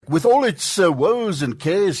with all its woes and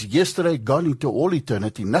cares, yesterday gone into all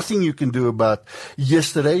eternity. Nothing you can do about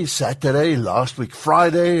yesterday, Saturday, last week,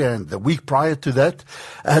 Friday, and the week prior to that.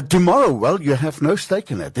 Tomorrow, well, you have no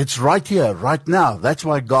stake in it. It's right here, right now. That's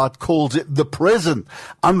why God calls it the present,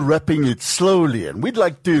 unwrapping it slowly. And we'd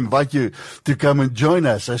like to invite you to come and join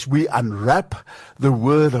us as we unwrap the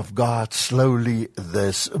Word of God slowly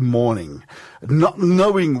this morning. Not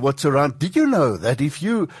knowing what's around. Did you know that if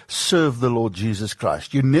you serve the Lord Jesus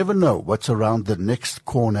Christ, you never know what's around the next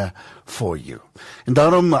corner for you? En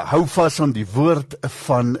daarom hou vas aan die woord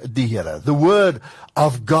van die Here. The Word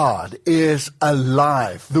of God is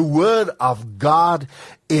alive. The Word of God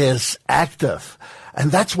is active. And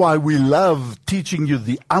that's why we love teaching you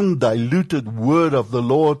the undiluted Word of the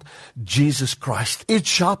Lord Jesus Christ. It's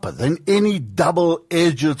sharper than any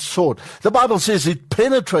double-edged sword. The Bible says it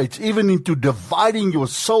penetrates even into dividing your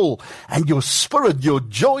soul and your spirit, your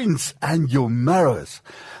joints and your marrows.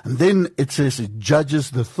 And then it says it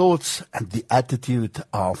judges the thoughts and the attitude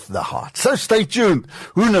of the heart. So stay tuned.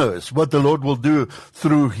 Who knows what the Lord will do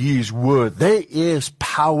through His Word. There is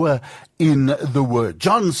power in the Word.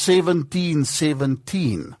 John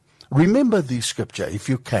 17:17. Remember the scripture if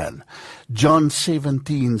you can. John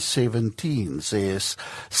 17:17 says,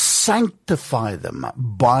 sanctify them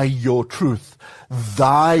by your truth.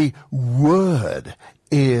 Thy word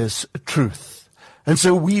is truth. And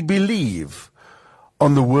so we believe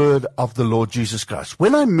on the word of the Lord Jesus Christ.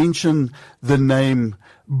 When I mention the name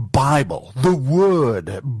Bible, the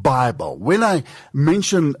word Bible, when I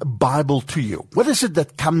mention Bible to you, what is it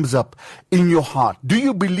that comes up in your heart? Do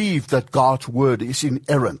you believe that God's word is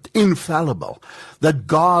inerrant, infallible, that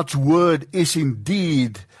God's word is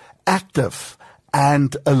indeed active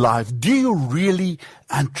and alive? Do you really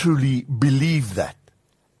and truly believe that?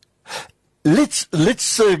 Let's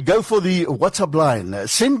go for the WhatsApp line.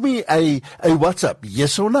 Send me a WhatsApp,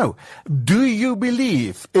 yes or no. Do you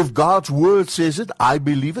believe if God's word says it, I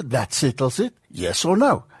believe it, that settles it, yes or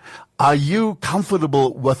no? Are you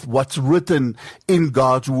comfortable with what's written in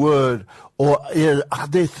God's word? Or are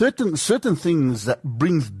there certain things that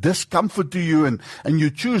brings discomfort to you and you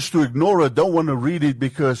choose to ignore it, don't want to read it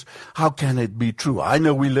because how can it be true? I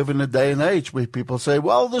know we live in a day and age where people say,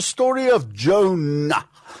 well, the story of Jonah.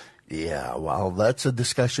 Yeah, well, that's a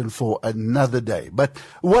discussion for another day. But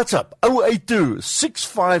what's up?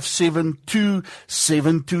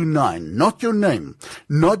 082-657-2729. Not your name,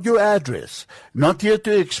 not your address, not here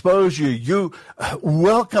to expose you. You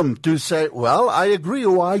welcome to say, well, I agree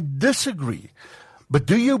or I disagree. But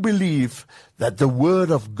do you believe that the Word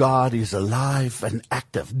of God is alive and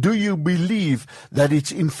active? Do you believe that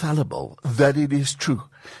it's infallible, that it is true?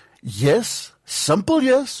 Yes, simple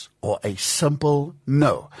yes, or a simple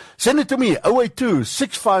no. Send it to me,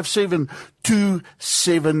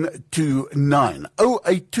 082-657-2729.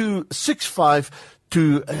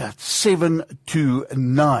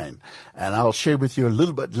 082-657-2729. And I'll share with you a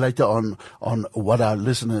little bit later on what our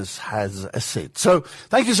listeners has said. So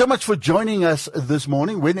thank you so much for joining us this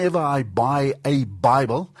morning. Whenever I buy a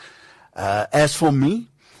Bible, as for me,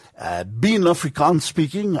 being Afrikaans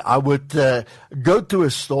speaking, I would go to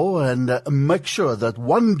a store and make sure that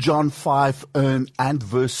 1 John 5 and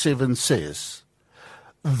verse 7 says,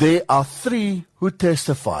 there are three who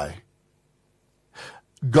testify,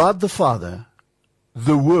 God the Father,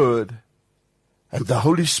 the Word, and the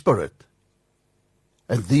Holy Spirit,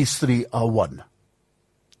 and these three are one.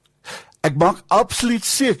 Ek maak absoluut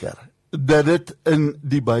seker dat dit in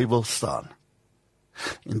die Bybel staan.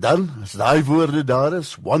 En dan, as daai woorde daar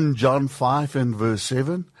is, 1 John 5 en verse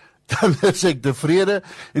 7, dan is ek tevrede,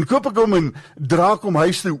 en koop ek hom en dra ek hom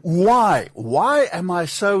huis toe. Why? Why am I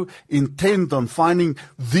so intent on finding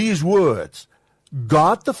these words?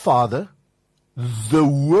 God the Father, the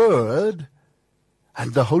Word,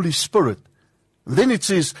 and the Holy Spirit. Then it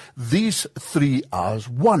says, these three are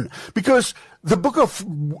one. Because the book of,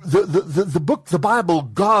 the Bible,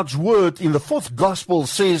 God's Word in the fourth Gospel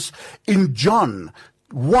says in John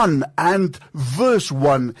 1 and verse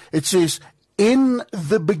 1, it says, in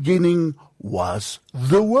the beginning was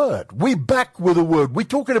the Word. We're back with the Word. We're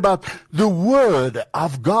talking about the Word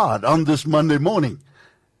of God on this Monday morning.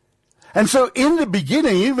 And so in the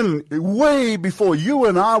beginning, even way before you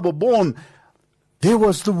and I were born, there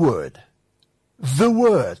was the Word. The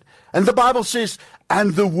Word. And the Bible says,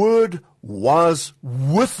 and the Word was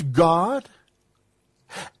with God,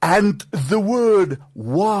 and the Word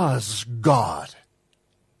was God.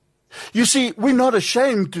 You see, we're not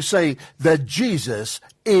ashamed to say that Jesus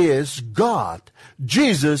is God.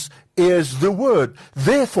 Jesus is the Word.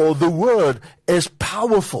 Therefore, the Word is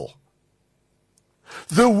powerful.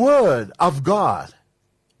 The Word of God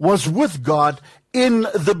was with God in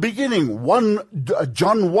the beginning.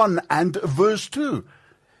 John 1 and verse 2.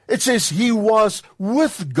 It says he was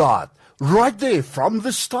with God right there from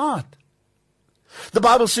the start. The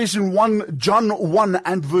Bible says in John 1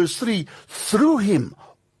 and verse 3, through him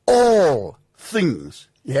all things,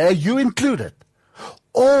 yeah, you included,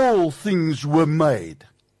 all things were made.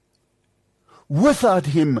 Without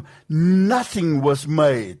him, nothing was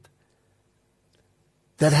made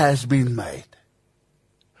that has been made.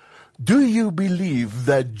 Do you believe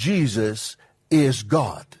that Jesus is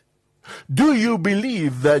God? Do you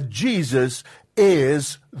believe that Jesus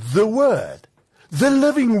is the Word, the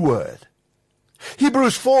living Word?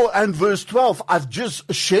 Hebrews 4 and verse 12, I've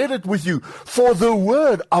just shared it with you. For the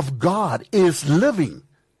Word of God is living,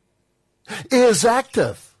 is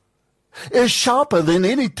active, is sharper than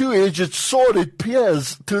any two-edged sword. It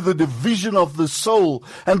pierces to the division of the soul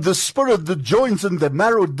and the spirit, the joints and the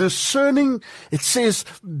marrow, discerning, it says,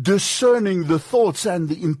 discerning the thoughts and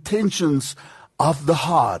the intentions of the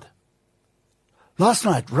heart. Last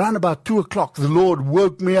night, round about 2 o'clock, the Lord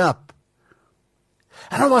woke me up.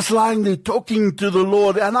 And I was lying there talking to the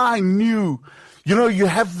Lord, and I knew, you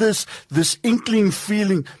have this inkling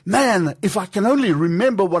feeling, man, if I can only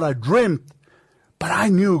remember what I dreamt. But I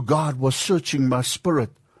knew God was searching my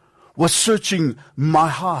spirit, was searching my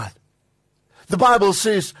heart. The Bible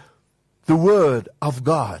says the Word of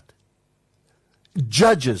God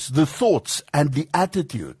judges the thoughts and the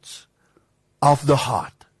attitudes of the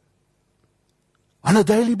heart on a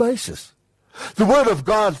daily basis. The Word of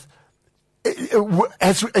God,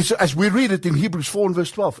 as we read it in Hebrews 4 and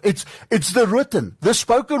verse 12, it's the written, the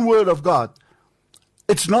spoken Word of God.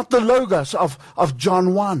 It's not the logos of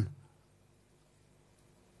John 1.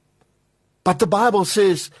 But the Bible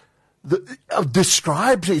says,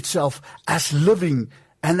 describes itself as living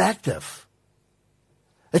and active.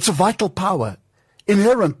 It's a vital power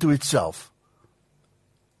inherent to itself.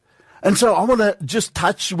 And so I want to just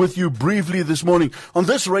touch with you briefly this morning. On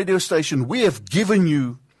this radio station, we have given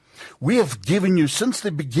you since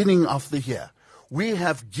the beginning of the year, we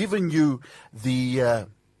have given you the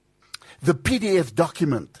PDF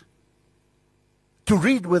document to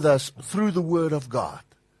read with us through the Word of God.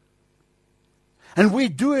 And we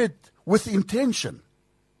do it with intention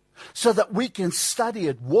so that we can study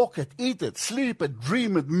it, walk it, eat it, sleep it,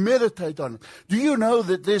 dream it, meditate on it. Do you know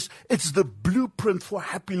that it's the blueprint for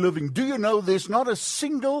happy living? Do you know there's not a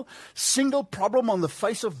single problem on the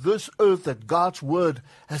face of this earth that God's Word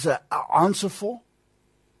has an answer for?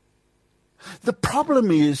 The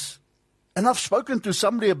problem is, and I've spoken to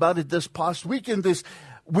somebody about it this past weekend,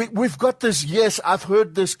 we've got this, yes, I've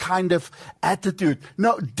heard this kind of attitude.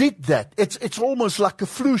 No, did that. It's almost like a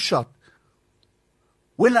flu shot.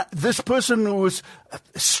 When this person who was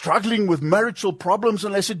struggling with marital problems,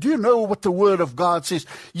 and I said, do you know what the Word of God says?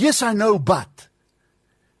 Yes, I know, but.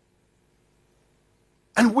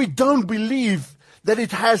 And we don't believe that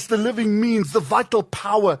it has the living means, the vital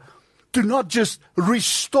power to not just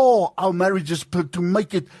restore our marriages, but to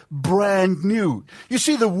make it brand new. You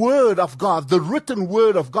see, the Word of God, the written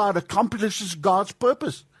Word of God, accomplishes God's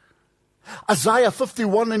purpose. Isaiah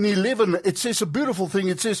 51 and 11, it says a beautiful thing.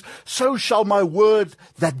 It says, so shall my word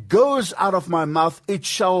that goes out of my mouth, it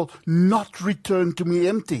shall not return to me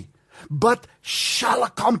empty, but shall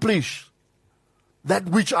accomplish that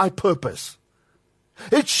which I purpose.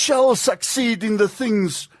 It shall succeed in the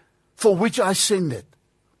things for which I send it.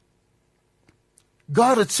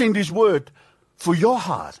 God had sent His word for your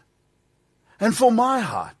heart and for my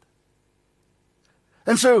heart.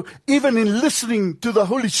 And so, even in listening to the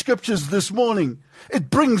Holy Scriptures this morning, it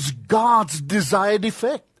brings God's desired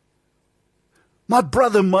effect. My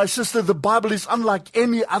brother, my sister, the Bible is unlike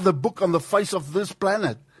any other book on the face of this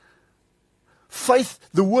planet. Faith,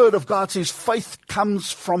 the Word of God says, faith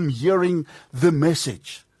comes from hearing the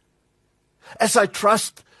message. As I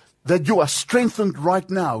trust that you are strengthened right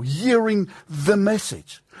now, hearing the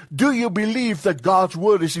message. Do you believe that God's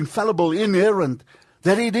Word is infallible, inerrant,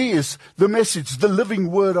 that it is the message, the living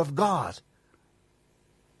Word of God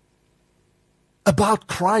about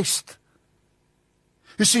Christ?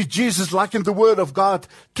 You see, Jesus likened the Word of God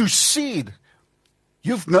to seed.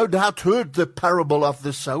 You've no doubt heard the parable of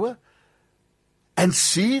the sower. And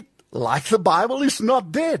seed, like the Bible, is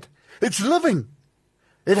not dead. It's living.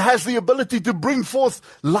 It has the ability to bring forth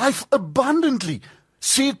life abundantly.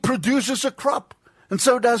 Seed produces a crop, and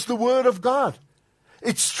so does the Word of God.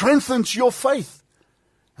 It strengthens your faith.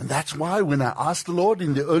 And that's why when I asked the Lord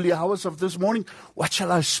in the early hours of this morning, what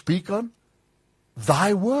shall I speak on?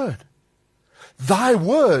 Thy Word. Thy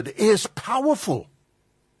Word is powerful.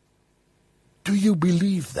 Do you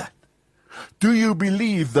believe that? Do you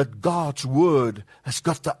believe that God's word has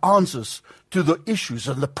got the answers to the issues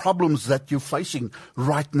and the problems that you're facing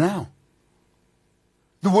right now?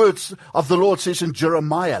 The words of the Lord says in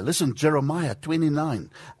Jeremiah, listen, Jeremiah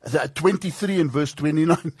 23 and verse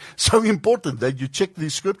 29. So important that you check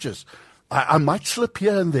these scriptures. I might slip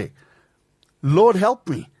here and there. Lord, help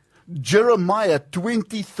me. Jeremiah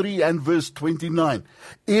 23 and verse 29.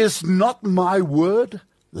 Is not my word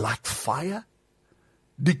like fire,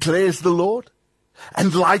 declares the Lord,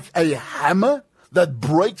 and like a hammer that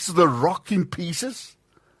breaks the rock in pieces?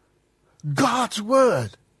 God's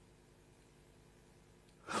word.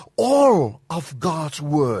 All of God's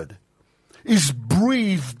word is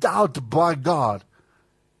breathed out by God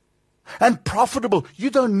and profitable. You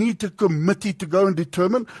don't need a committee to go and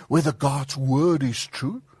determine whether God's word is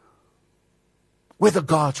true, whether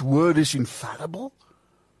God's word is infallible,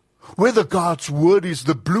 whether God's word is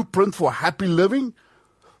the blueprint for happy living,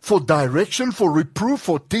 for direction, for reproof,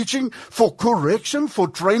 for teaching, for correction, for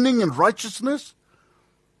training in righteousness,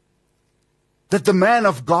 that the man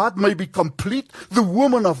of God may be complete, the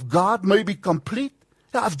woman of God may be complete.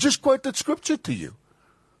 Now, I've just quoted scripture to you.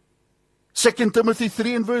 2 Timothy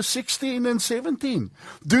 3 and verse 16 and 17.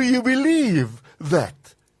 Do you believe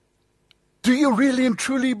that? Do you really and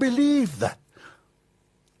truly believe that?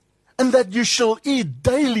 And that you shall eat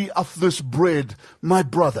daily of this bread, my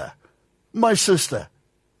brother, my sister.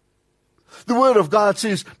 The word of God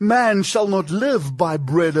says, man shall not live by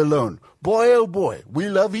bread alone. Boy, oh boy, we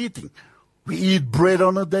love eating. We eat bread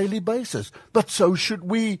on a daily basis, but so should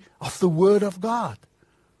we of the word of God.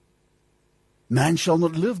 Man shall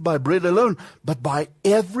not live by bread alone, but by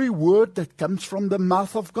every word that comes from the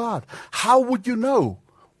mouth of God. How would you know?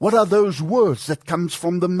 What are those words that comes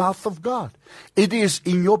from the mouth of God? It is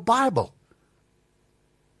in your Bible.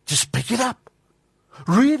 Just pick it up.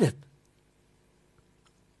 Read it.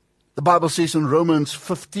 The Bible says in Romans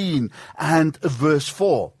 15 and verse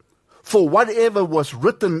 4, for whatever was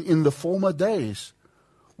written in the former days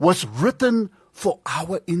was written for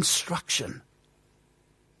our instruction.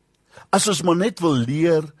 As ons maar net wil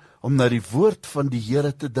leer om na die woord van die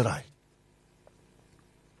Here te draai.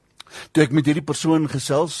 Toe ek met hierdie persoon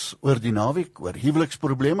gesels oor die naweek, oor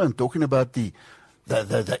huweliksprobleme, and talking about the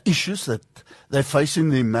issues that they face in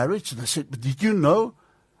their marriage, and I said, but did you know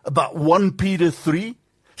about 1 Peter 3?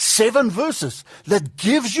 7 verses that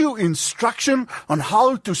gives you instruction on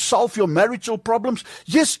how to solve your marital problems.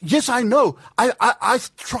 Yes, I know.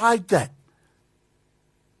 I've tried that.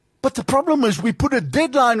 But the problem is we put a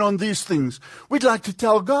deadline on these things. We'd like to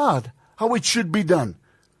tell God how it should be done.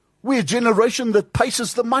 We're a generation that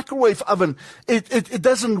paces the microwave oven. It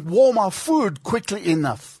doesn't warm our food quickly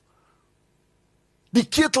enough. Die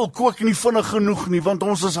ketel kook nie vinnig genoeg nie, want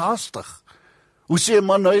ons is haastig. Hoe sê 'n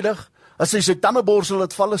man huidig? As hy sy tandeborsel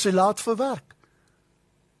laat val, is hy laat vir werk.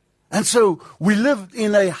 And so, we live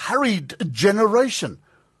in a hurried generation.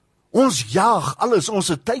 Ons jaag alles, ons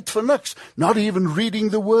het tyd vir niks, not even reading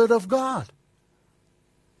the word of God.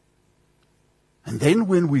 And then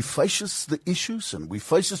when we face the issues and we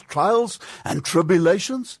face trials and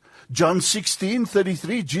tribulations, John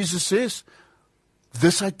 16:33, Jesus says,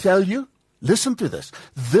 this I tell you, listen to this,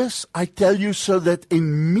 this I tell you so that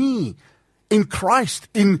in me, in Christ,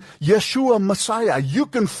 in Yeshua Messiah, you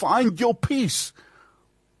can find your peace.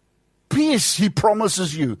 Peace, he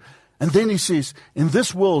promises you. And then he says, in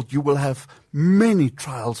this world you will have many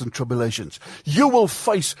trials and tribulations. You will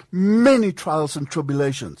face many trials and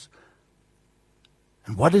tribulations.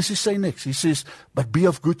 And what does he say next? He says, but be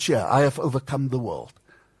of good cheer, I have overcome the world.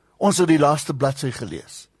 Ons het die laaste bladsy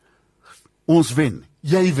gelees. Ons wen,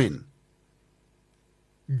 jy wen.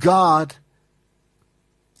 God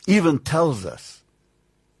even tells us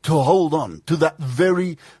to hold on to that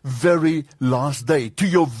very, very last day, to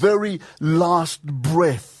your very last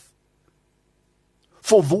breath.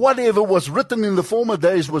 For whatever was written in the former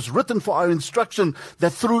days was written for our instruction,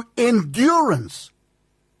 that through endurance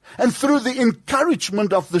and through the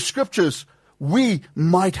encouragement of the scriptures, we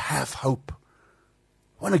might have hope.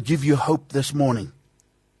 I want to give you hope this morning.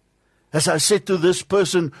 As I said to this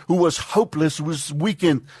person who was hopeless this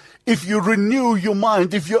weekend, if you renew your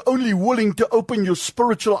mind, if you're only willing to open your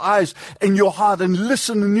spiritual eyes and your heart and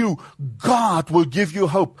listen anew, God will give you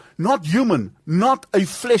hope. Not human, not a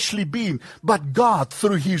fleshly being, but God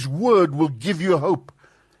through His Word will give you hope.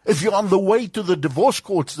 If you're on the way to the divorce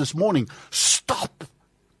courts this morning, stop.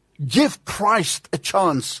 Give Christ a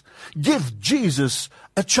chance. Give Jesus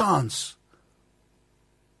a chance.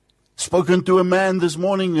 Spoken to a man this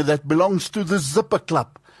morning that belongs to the Zipper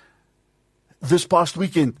Club. This past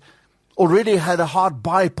weekend, already had a heart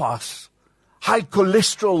bypass, high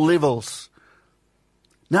cholesterol levels,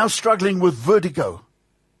 now struggling with vertigo.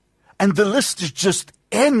 And the list is just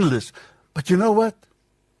endless. But you know what?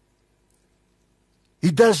 He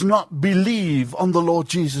does not believe on the Lord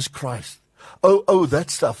Jesus Christ. Oh, that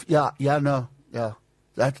stuff. No.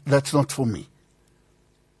 That's not for me.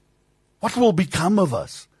 What will become of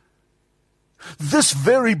us? This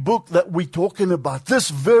very book that we're talking about, this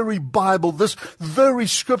very Bible, this very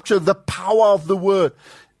scripture, the power of the word.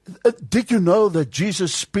 Did you know that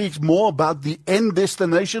Jesus speaks more about the end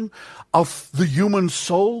destination of the human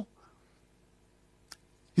soul?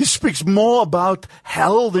 He speaks more about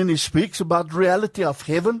hell than he speaks about the reality of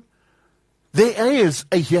heaven. There is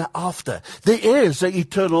a hereafter. There is an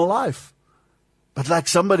eternal life. But like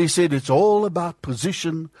somebody said, it's all about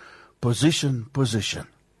position.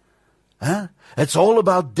 Huh? It's all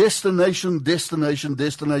about destination.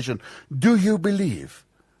 Do you believe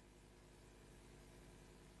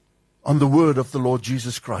on the word of the Lord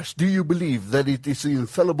Jesus Christ? Do you believe that it is the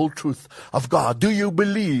infallible truth of God? Do you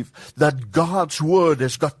believe that God's word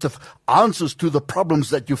has got the answers to the problems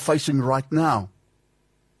that you're facing right now?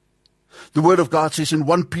 The word of God says in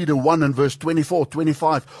 1 Peter 1 and verse 24,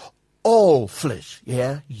 25, all flesh,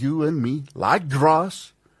 you and me, like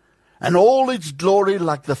grass, and all its glory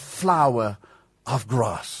like the flower of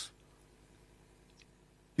grass.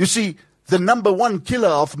 You see, the number one killer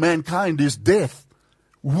of mankind is death.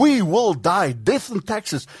 We will die. Death and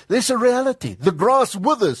taxes. There's a reality. The grass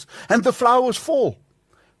withers and the flowers fall.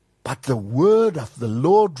 But the word of the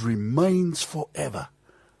Lord remains forever.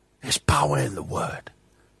 There's power in the word.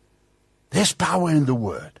 There's power in the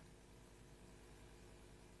word.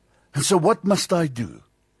 And so what must I do?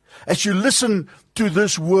 As you listen to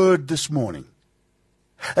this word this morning,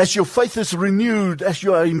 as your faith is renewed, as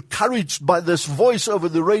you are encouraged by this voice over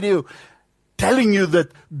the radio telling you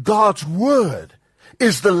that God's word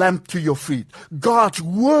is the lamp to your feet. God's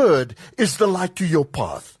word is the light to your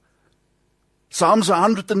path. Psalms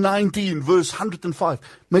 119, verse 105.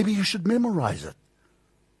 Maybe you should memorize it.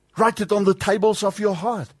 Write it on the tables of your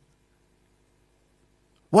heart.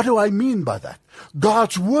 What do I mean by that?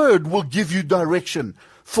 God's word will give you direction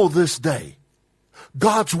for this day.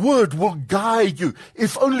 God's word will guide you.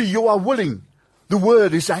 If only you are willing. The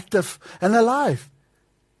word is active and alive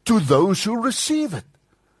to those who receive it.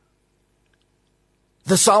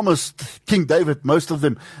 The psalmist, King David, most of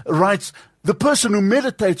them, writes, the person who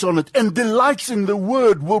meditates on it and delights in the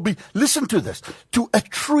word will be, listen to this, to a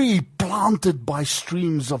tree planted by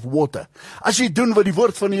streams of water. As jy doen wat die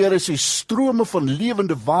woord van die Here sê, strome van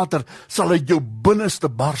lewende water sal uit jou binneste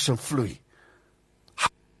bars en vloei.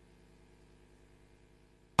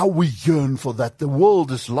 How we yearn for that. The world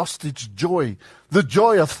has lost its joy. The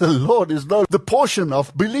joy of the Lord is now the portion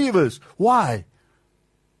of believers. Why?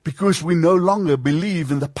 Because we no longer believe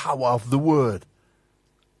in the power of the word.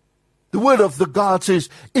 The word of the God says,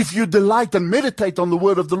 if you delight and meditate on the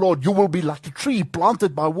word of the Lord, you will be like a tree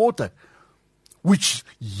planted by water, which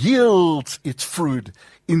yields its fruit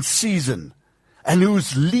in season, and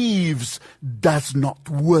whose leaves does not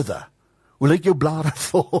wither. Wil ek jou blare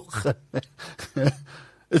volg?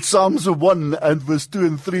 It's Psalms 1 and verse 2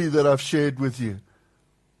 and 3 that I've shared with you.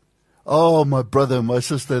 Oh, my brother, my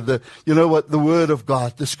sister, you know what? The word of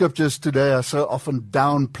God, the scriptures today are so often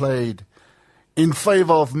downplayed in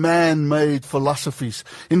favor of man-made philosophies,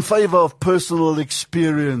 in favor of personal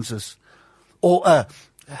experiences, or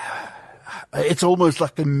it's almost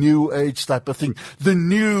like a new age type of thing. The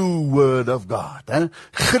new word of God.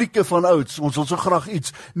 Grieke van ouds, ons wil so graag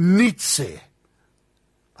iets nuuts sê.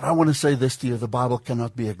 But I want to say this to you, the Bible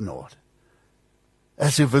cannot be ignored,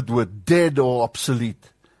 as if it were dead or obsolete.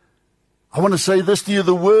 I want to say this to you,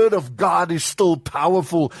 the word of God is still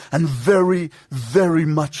powerful and very, very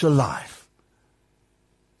much alive.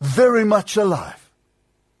 Very much alive.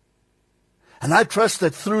 And I trust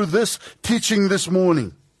that through this teaching this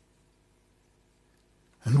morning,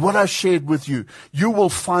 and what I shared with you, you will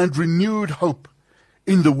find renewed hope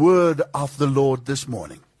in the word of the Lord this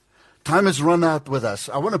morning. Time has run out with us.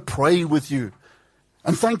 I want to pray with you.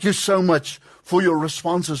 And thank you so much for your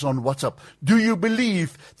responses on WhatsApp. Do you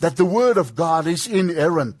believe that the word of God is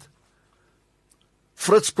inerrant?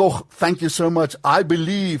 Fritz Koch, thank you so much. I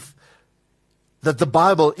believe that the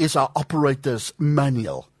Bible is our operator's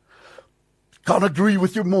manual. Can't agree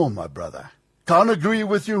with you more, my brother. Can't agree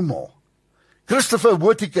with you more. Christopher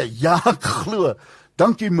Wotike, ja, ek glo.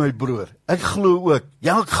 Dankie my broer. Ek glo ook.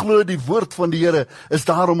 Ja, ek glo die woord van die Here is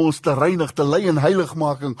daar om ons te reinig, te lei in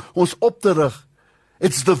heiligmaking, ons op te rig.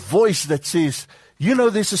 It's the voice that says, you know,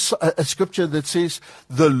 there's a scripture that says,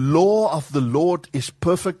 the law of the Lord is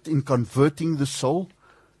perfect in converting the soul.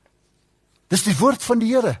 Dis die woord van die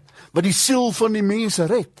Here, wat die siel van die mense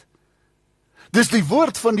red. Dis die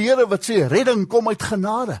woord van die Here wat sê, redding kom uit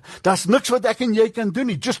genade. Daar's niks wat ek en jy kan doen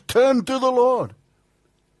nie. Just turn to the Lord.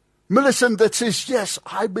 Millicent that says, yes,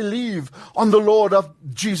 I believe on the Lord of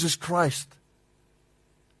Jesus Christ.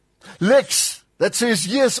 Lex that says,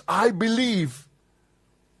 yes, I believe.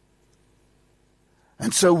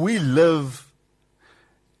 And so we live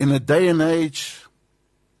in a day and age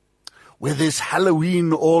where there's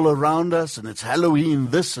Halloween all around us, and it's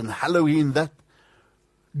Halloween this and Halloween that.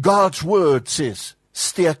 God's word says,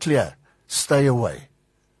 steer clear, stay away.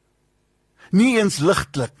 Nie eens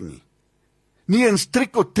ligtelik nie. Nie eens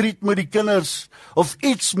trick or treat met die kinders, of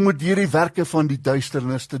iets moet hierdie werke van die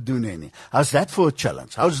duisternis te doen hê nie. How's that for a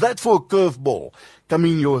challenge? How's that for a curveball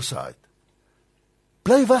coming your side?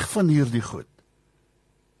 Bly weg van hierdie goed.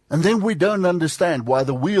 And then we don't understand why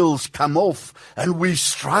the wheels come off and we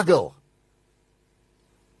struggle.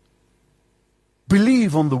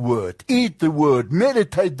 Believe on the word, eat the word,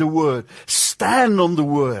 meditate the word, stand on the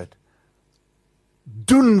word.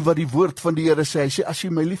 Doen wat die woord van die Here sê. Hy sê, as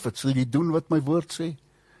jy my lief het, sal jy doen wat my woord sê.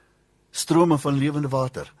 Strome van lewende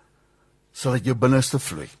water sal uit jou binneste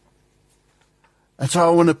vloei. And so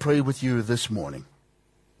I want to pray with you this morning.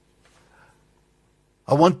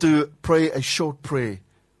 I want to pray a short prayer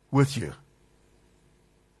with you.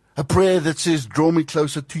 A prayer that says, draw me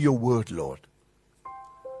closer to your word, Lord.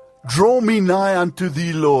 Draw me nigh unto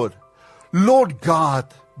thee, Lord. Lord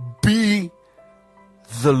God, be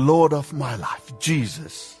the Lord of my life,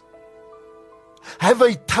 Jesus. Have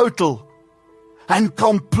a total and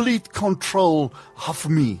complete control of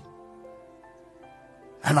me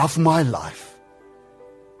and of my life.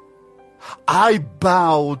 I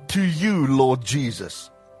bow to you, Lord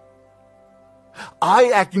Jesus.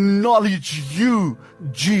 I acknowledge you,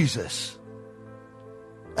 Jesus,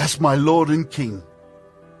 as my Lord and King.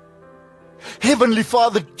 Heavenly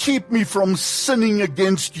Father, keep me from sinning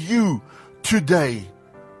against you today.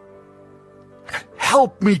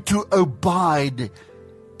 Help me to abide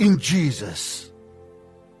in Jesus.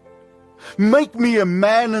 Make me a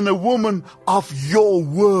man and a woman of your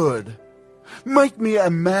word. Make me a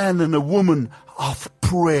man and a woman of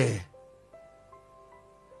prayer.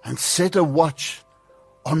 And set a watch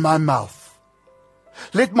on my mouth.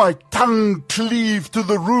 Let my tongue cleave to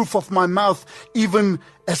the roof of my mouth, even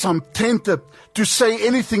as I'm tempted to say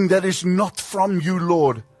anything that is not from you,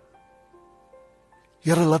 Lord.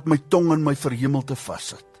 Here, laat my tong in my verhemelte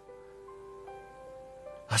vassit.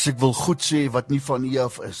 As ek wil goed sê wat nie van U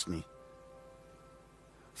af is nie.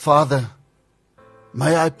 Father,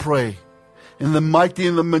 may I pray in the mighty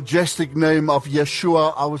and the majestic name of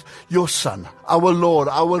Yeshua, your Son, our Lord,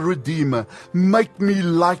 our Redeemer. Make me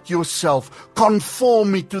like yourself.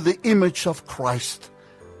 Conform me to the image of Christ.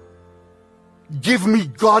 Give me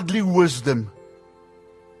godly wisdom.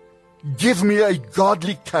 Give me a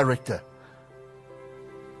godly character.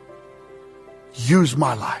 Use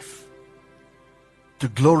my life to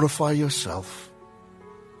glorify yourself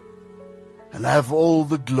and have all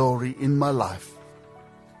the glory in my life.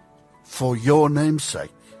 For your name's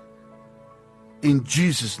sake. In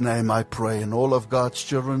Jesus' name I pray. And all of God's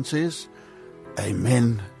children says,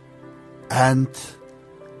 Amen and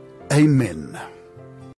Amen.